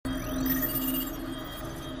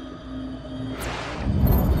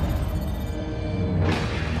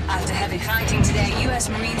fighting today, U.S.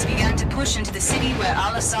 Marines began to push into the city where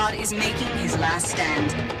al-Assad is making his last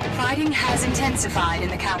stand. Fighting has intensified in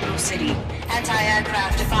the capital city.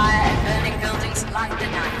 Anti-aircraft fire and burning buildings light the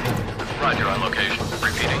night. Roger on location.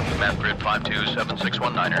 Repeating, map grid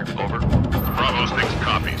 527619er. Over. Bravo 6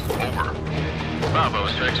 copies. Over. Bravo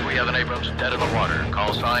 6, we have an Abrams dead in the water.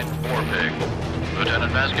 Call sign, War Pig.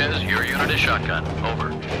 Lieutenant Vasquez, your unit is shotgun. Over.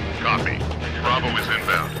 Copy. Bravo is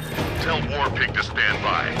inbound. Tell War Pig to stand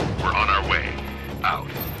by. We're on our way. Out.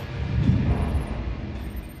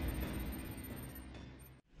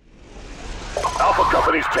 Alpha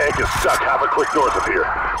Company's tank is stuck half a click north of here.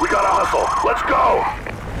 We gotta hustle. Let's go!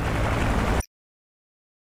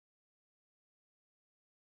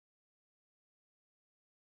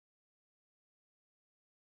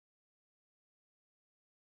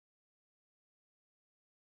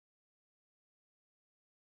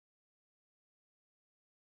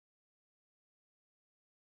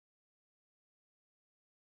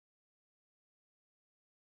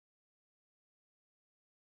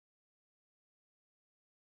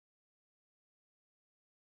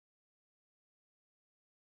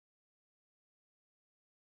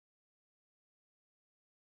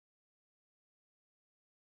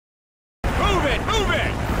 Move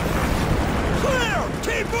it! Clear!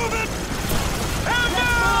 Keep moving! M9!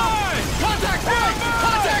 Contact right!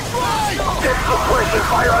 Contact right! Get suppression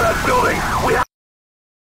fire on that building! We have...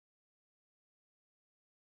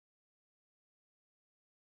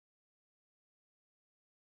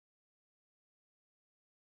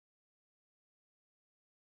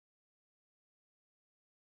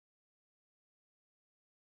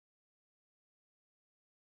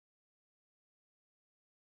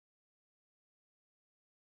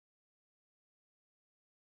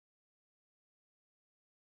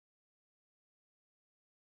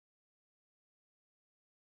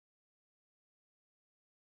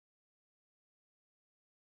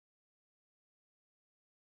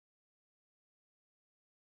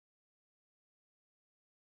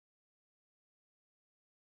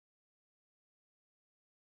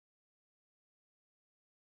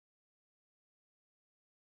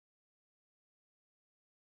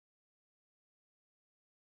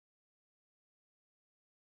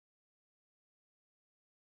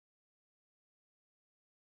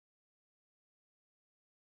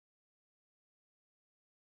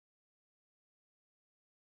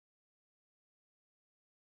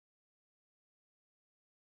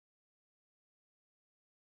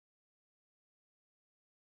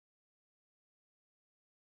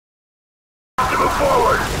 Move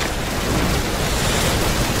forward!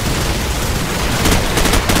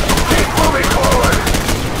 Keep moving forward!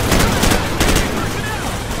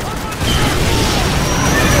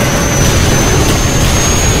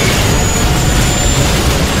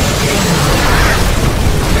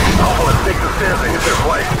 Alpha, let's take the stairs and hit their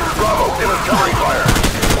flank. Bravo, give us covering fire.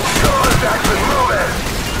 Cover us, Jackson, move it!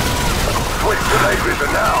 Switch to night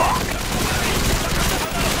vision now.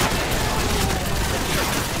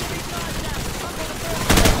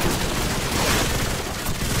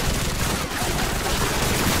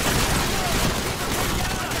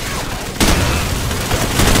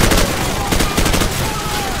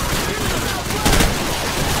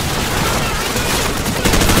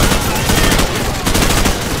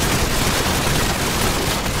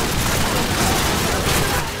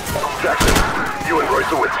 Jackson, you and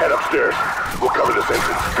Roysowitz head upstairs. We'll cover this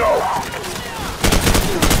entrance. Go!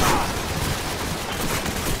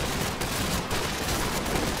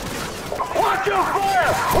 Watch your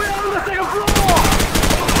fire! We're on the second floor!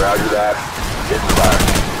 Roger that. Get the fire.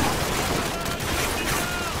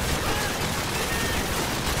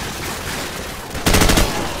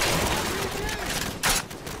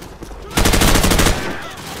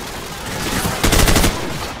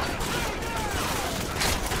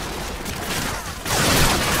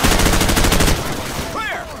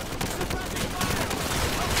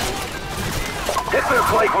 Hit their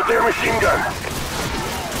flank with their machine gun.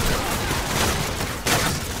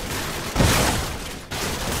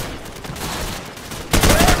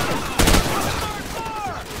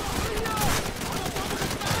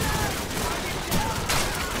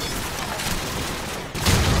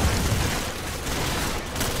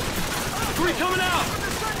 Three coming out!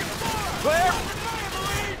 Clear!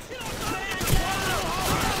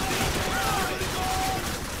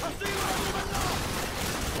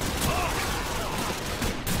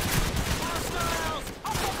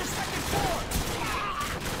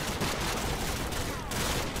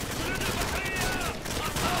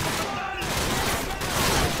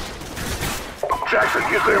 Jackson,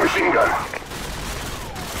 use their machine gun.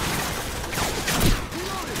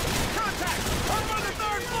 Contact! Up on the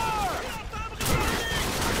third floor!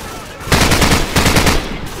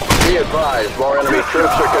 Be advised, more enemy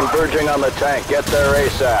troops are converging on the tank. Get there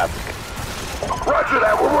ASAP. Roger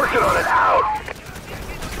that, we're working on it. Out!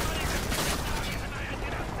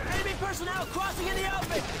 Enemy personnel crossing in the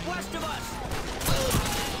open, west of us.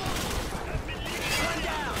 One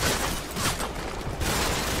down.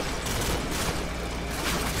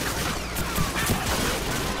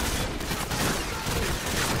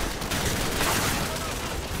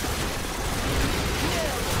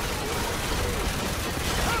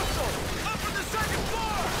 Up on the second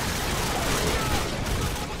floor.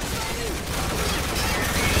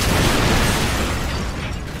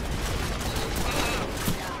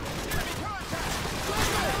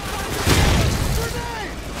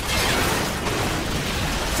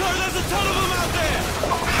 Sir, there's a ton of them out there!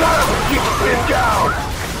 Shut up and keep them pinned down!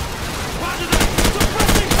 Roger that!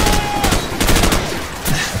 Suppressing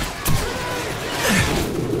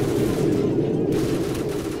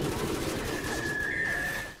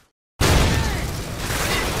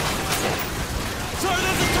Sir,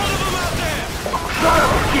 there's a ton of them out there! Shut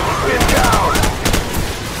up and keep them pinned down!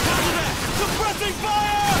 Roger that! Suppressing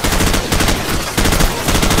fire!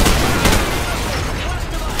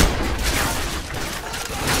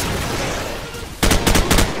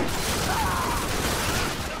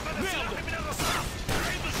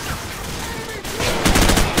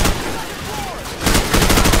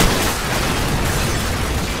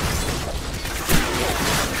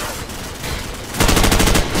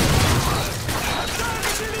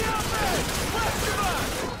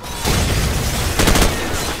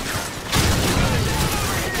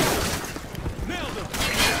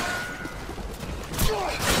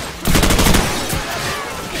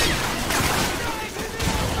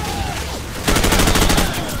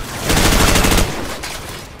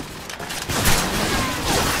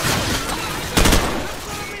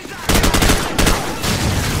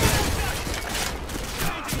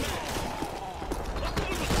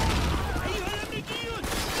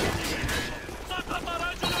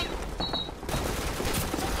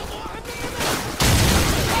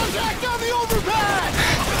 Contact on the overpass!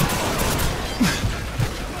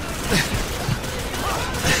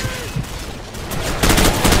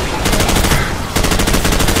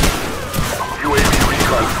 UAV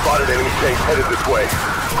recon spotted enemy tanks headed this way.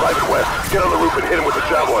 Private West, get on the roof and hit him with the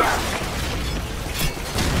javelin.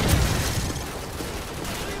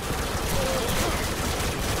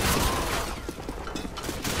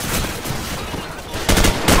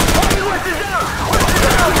 Private West is down! West is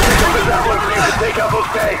down! Take the javelin so you can take out those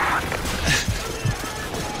tanks!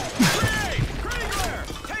 Kriegler!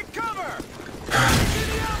 Take cover! In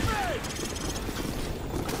the open!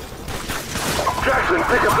 Jackson,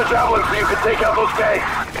 pick up the javelin so you can take out those tanks!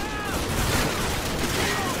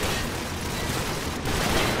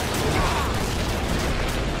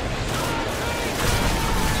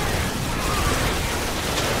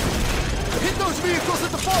 Hit those vehicles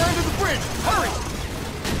at the far end of the bridge! Hurry!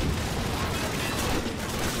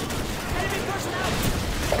 Enemy personnel!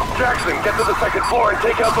 Jackson, get to the second floor and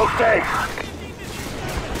take out those tanks!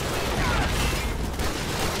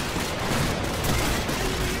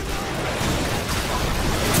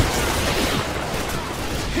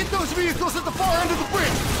 Hit those vehicles at the far end of the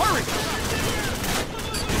bridge! Hurry!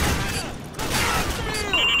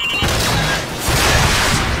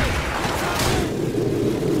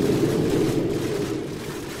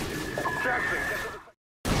 Jackson, get to the...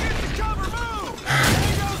 Get to cover! Move!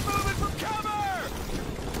 Tango's moving from cover!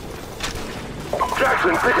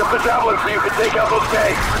 Jackson, pick up the javelin so you can take out those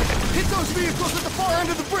tanks! Hit those vehicles at the far end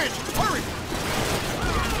of the bridge! Hurry!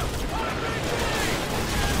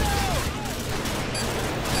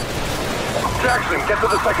 Jackson, get to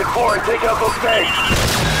the second floor and take out those tanks!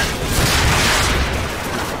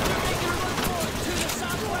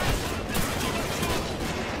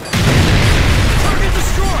 Target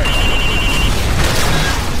destroyed!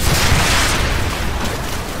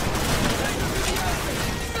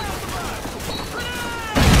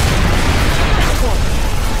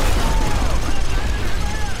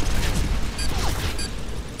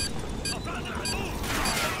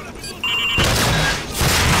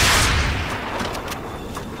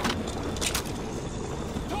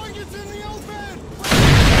 Target's in the open!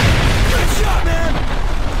 Good shot, man!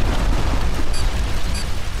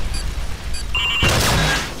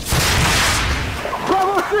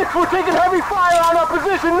 Bravo 6, we're taking heavy fire on our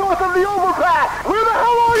position north of the overpass! Where the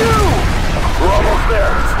hell are you? We're almost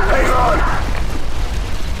there. Hang on!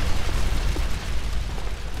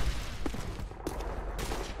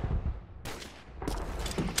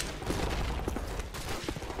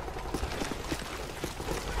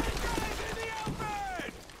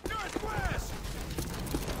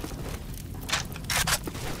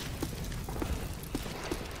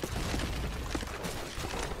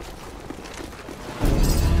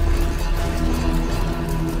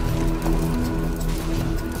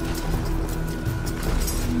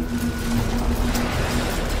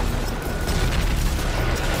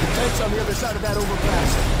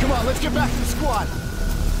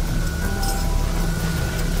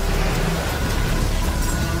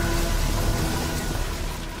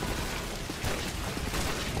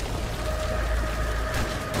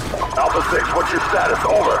 status?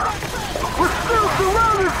 Over. We're still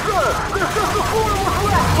surrounded, sir! There's just a 4 of us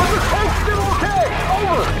left, but the tank's still okay!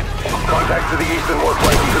 Over! Contact to the east and more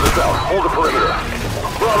flanking to the south. Hold the perimeter.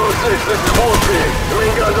 Bravo 6, this is War Pig. The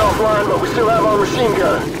main gun's offline, but we still have our machine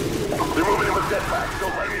gun. They're moving in with jetpacks.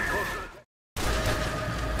 Don't let me get closer.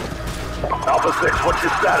 Alpha 6, what's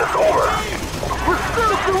your status? Over. We're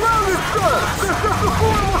still surrounded, sir! There's just a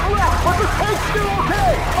 4 of us left, but the tank's still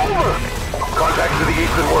okay! Over! Contact to the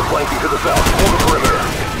east and more flanking to the south. Hold the perimeter.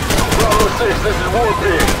 Bravo 6, this is War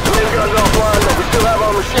Pig. The main gun's offline, but we still have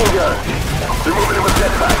our machine gun. They're moving in with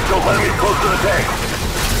jetpacks. Don't let them get close to the tank.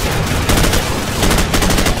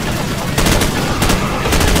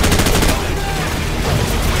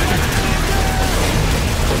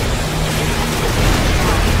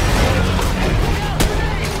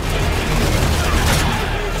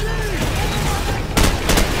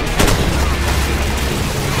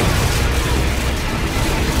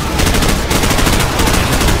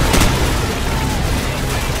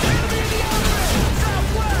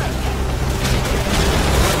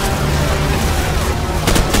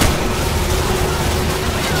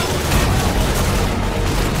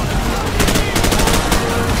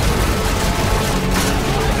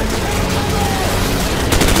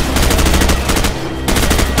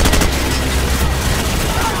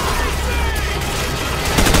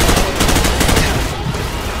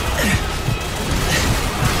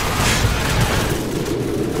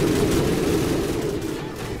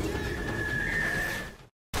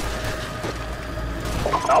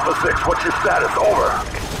 Alpha 6, what's your status? Over.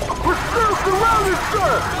 We're still surrounded, sir!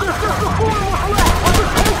 There's just a 4 of us left, but the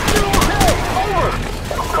tank's still okay! Over!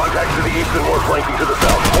 Contact to the east and more flanking to the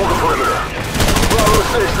south. Hold the perimeter. Bravo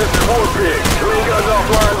 6, this is War Pig. The main gun's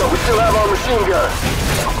offline, but we still have our machine gun.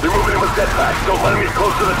 They're moving in with jetpacks. Don't let them get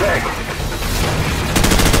close to the tank.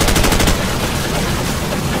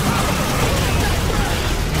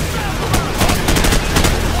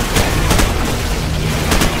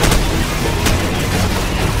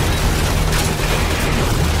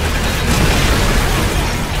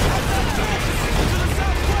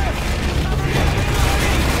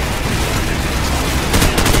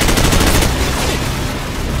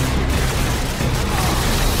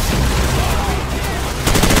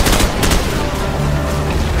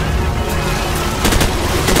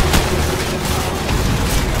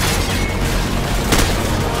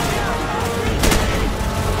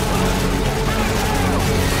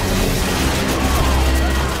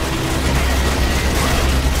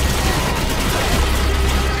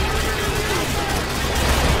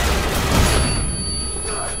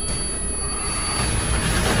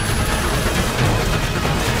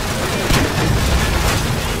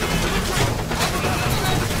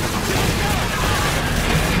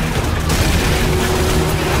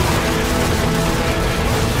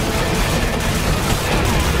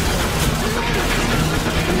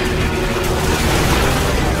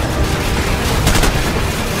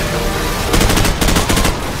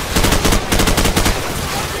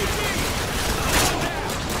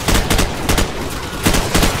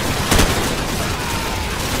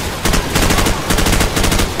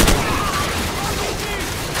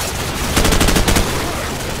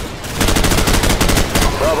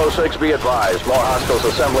 Bravo 6, be advised. More hostiles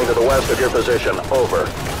assembling to the west of your position. Over.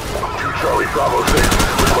 2 Charlie, Bravo 6,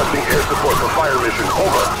 requesting air support for fire mission.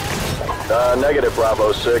 Over. Negative,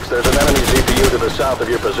 Bravo 6. There's an enemy ZPU to the south of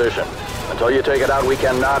your position. Until you take it out, we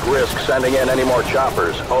cannot risk sending in any more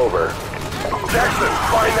choppers. Over. Jackson,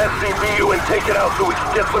 find that CPU and take it out so we can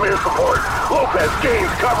get some air support. Lopez,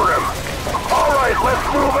 Gaines, cover him. All right, let's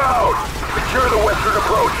move out. Secure the western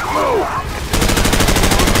approach. Move.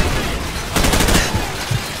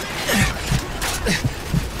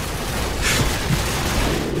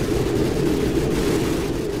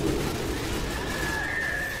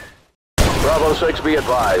 Bravo 6, be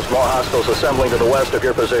advised. More hostiles assembling to the west of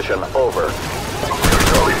your position. Over.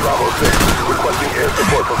 Charlie, Bravo 6, requesting air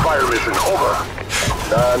support for fire mission. Over.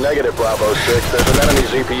 Negative, Bravo 6. There's an enemy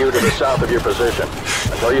ZPU to the south of your position.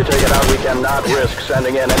 Until you take it out, we cannot risk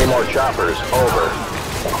sending in any more choppers. Over.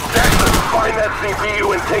 Jackson, find that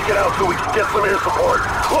CPU and take it out so we can get some air support.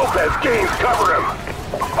 Lopez, Gaines, cover him.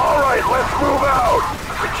 All right, let's move out.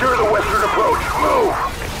 Secure the western approach. Move.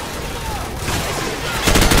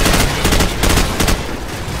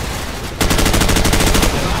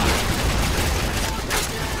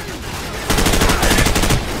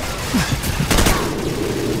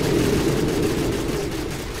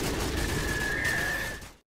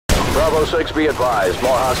 Bravo 6, be advised.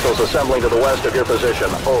 More hostiles assembling to the west of your position.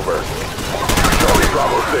 Over. Charlie,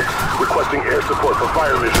 Bravo 6, requesting air support for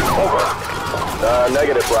fire mission. Over.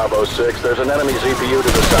 Negative, Bravo 6. There's an enemy ZPU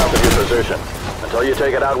to the south of your position. Until you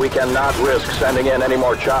take it out, we cannot risk sending in any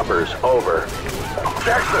more choppers. Over.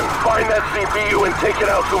 Jackson, find that CPU and take it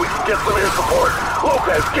out so we can get some air support.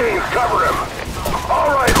 Lopez, Gaines, cover him.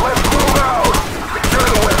 All right, let's move out. Secure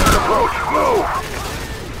the western approach. Move.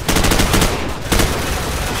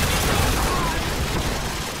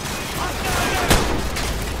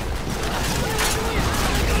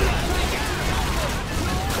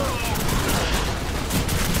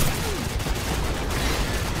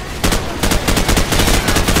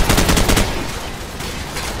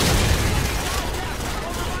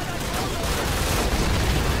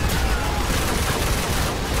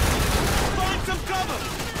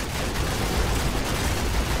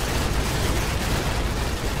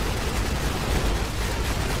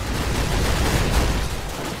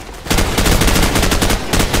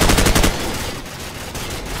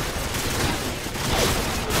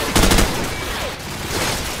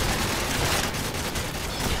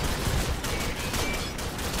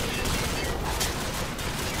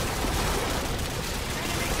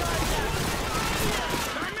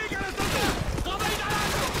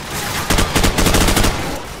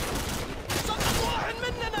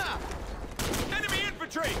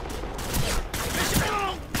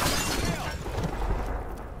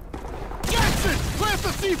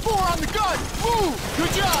 C4 on the gun! Move!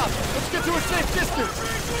 Good job! Let's get to a safe distance!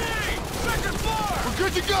 Second floor! We're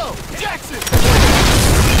good to go! Jackson!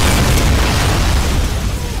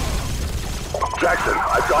 Jackson,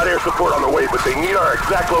 I've got air support on the way, but they need our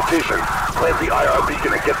exact location. Plant the IR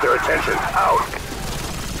beacon and get their attention. Out!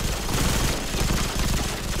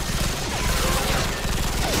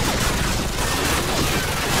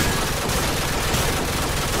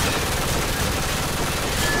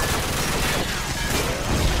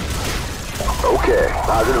 Okay,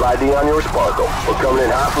 positive ID on your Sparkle. We're coming in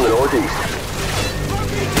hot from the northeast.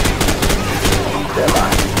 Stand by.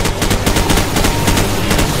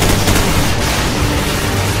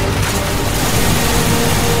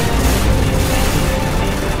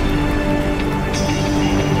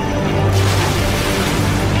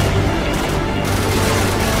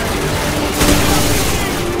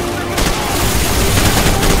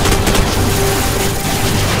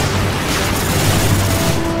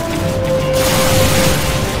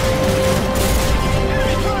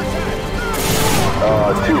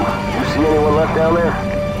 Two. You see anyone left down there?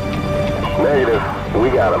 Negative. We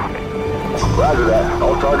got him. Roger that.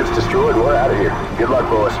 All targets destroyed and we're out of here. Good luck,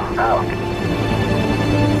 boys. Out.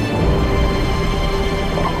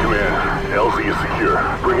 Command, LZ is secure.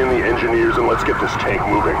 Bring in the engineers and let's get this tank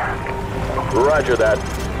moving. Roger that.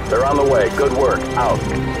 They're on the way. Good work. Out.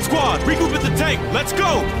 Squad, regroup at the tank. Let's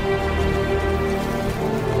go!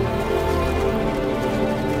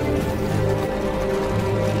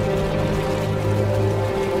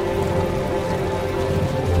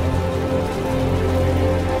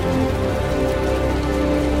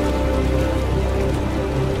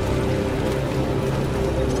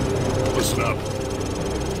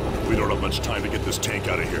 Time to get this tank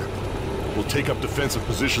out of here. We'll take up defensive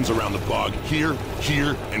positions around the bog, here,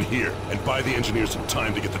 here, and here, and buy the engineers some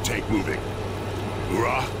time to get the tank moving.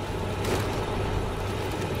 Hoorah!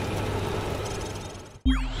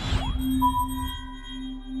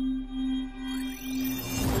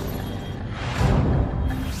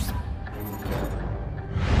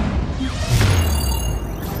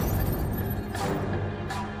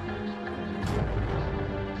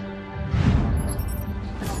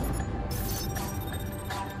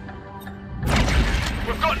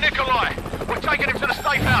 We're taking him to the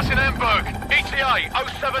safe house in Hamburg. ETA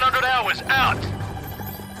 0700 hours. Out.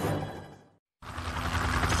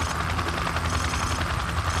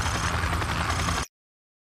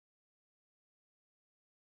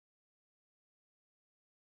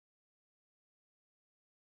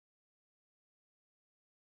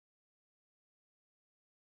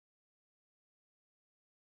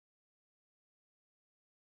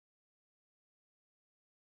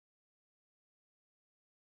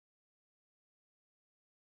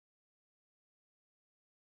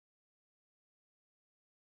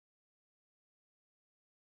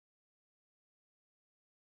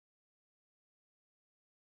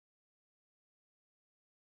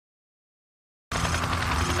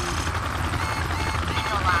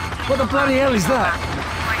 What the bloody hell is that?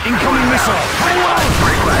 Incoming missile! Hang on!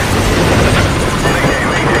 Mayday,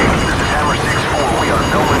 mayday. This is Hammer 6-4. We are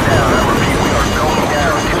going down. I repeat, we are going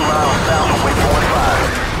down 2 miles south of waypoint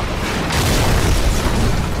 5.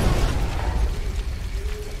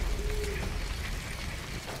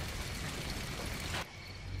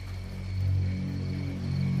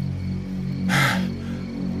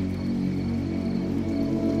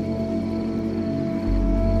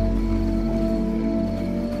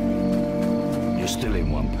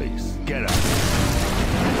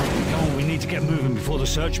 Get moving before the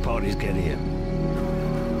search parties get here.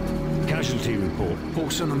 Casualty report.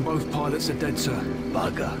 Paulson and both pilots are dead, sir.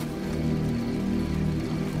 Bugger.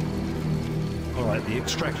 All right, the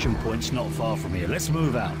extraction point's not far from here. Let's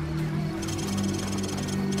move out.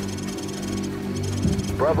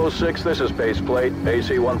 Bravo 6, this is baseplate.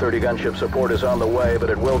 AC-130 gunship support is on the way,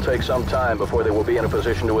 but it will take some time before they will be in a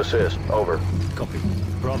position to assist. Over. Copy.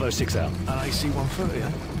 Bravo 6 out. An AC-130,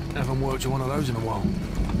 eh? Haven't worked with one of those in a while.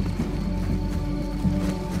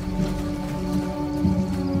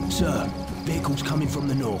 Sir, vehicle's coming from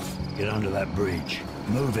the north. Get under that bridge.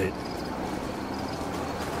 Move it.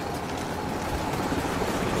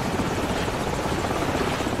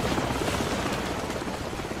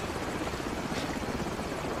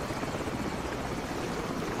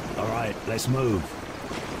 All right, let's move.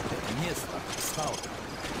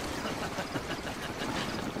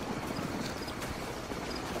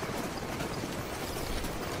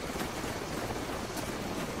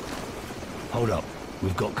 Hold up.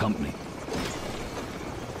 We've got company.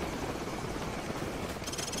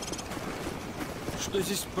 Что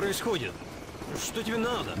здесь происходит? Что тебе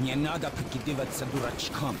надо? Не надо прикидываться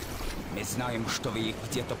дурачком. Мы знаем, что вы их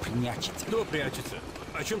где-то прячете. Кто прячется?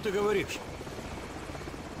 О чем ты говоришь?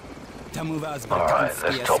 Там у вас Alright,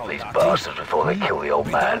 британские let's top these солдаты. bastards before they kill the old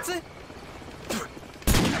man. Британцы?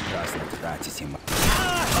 Напрасно тратите.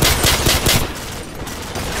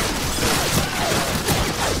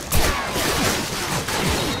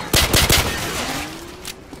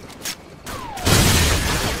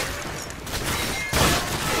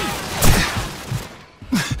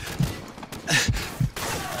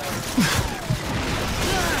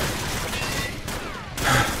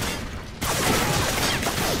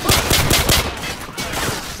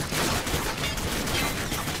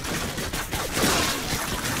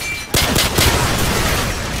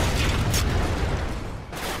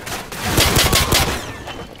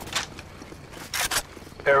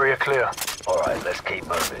 Area clear. Alright, let's keep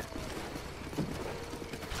moving.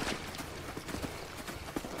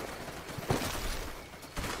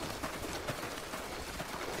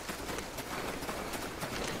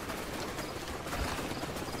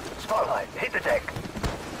 Spotlight, hit the deck.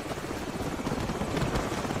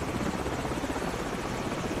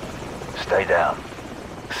 Stay down.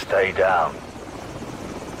 Stay down.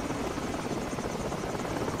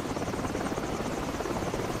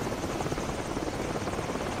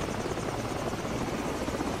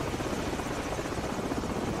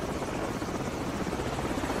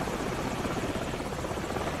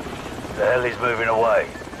 The hell is moving away.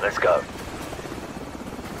 Let's go.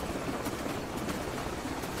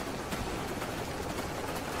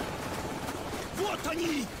 Вот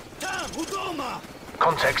они! Там, у дома!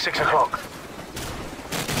 Contact 6 o'clock.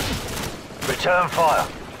 Return fire.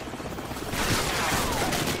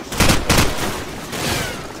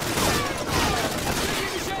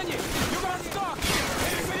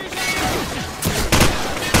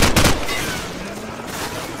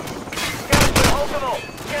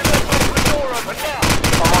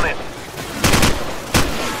 I'm on it.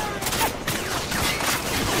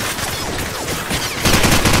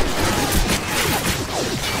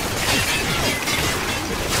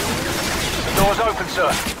 The door's open,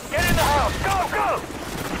 sir. Get in the house. Go, go!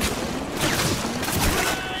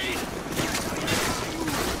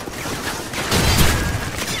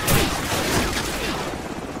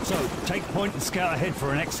 So, take point and scout ahead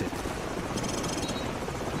for an exit.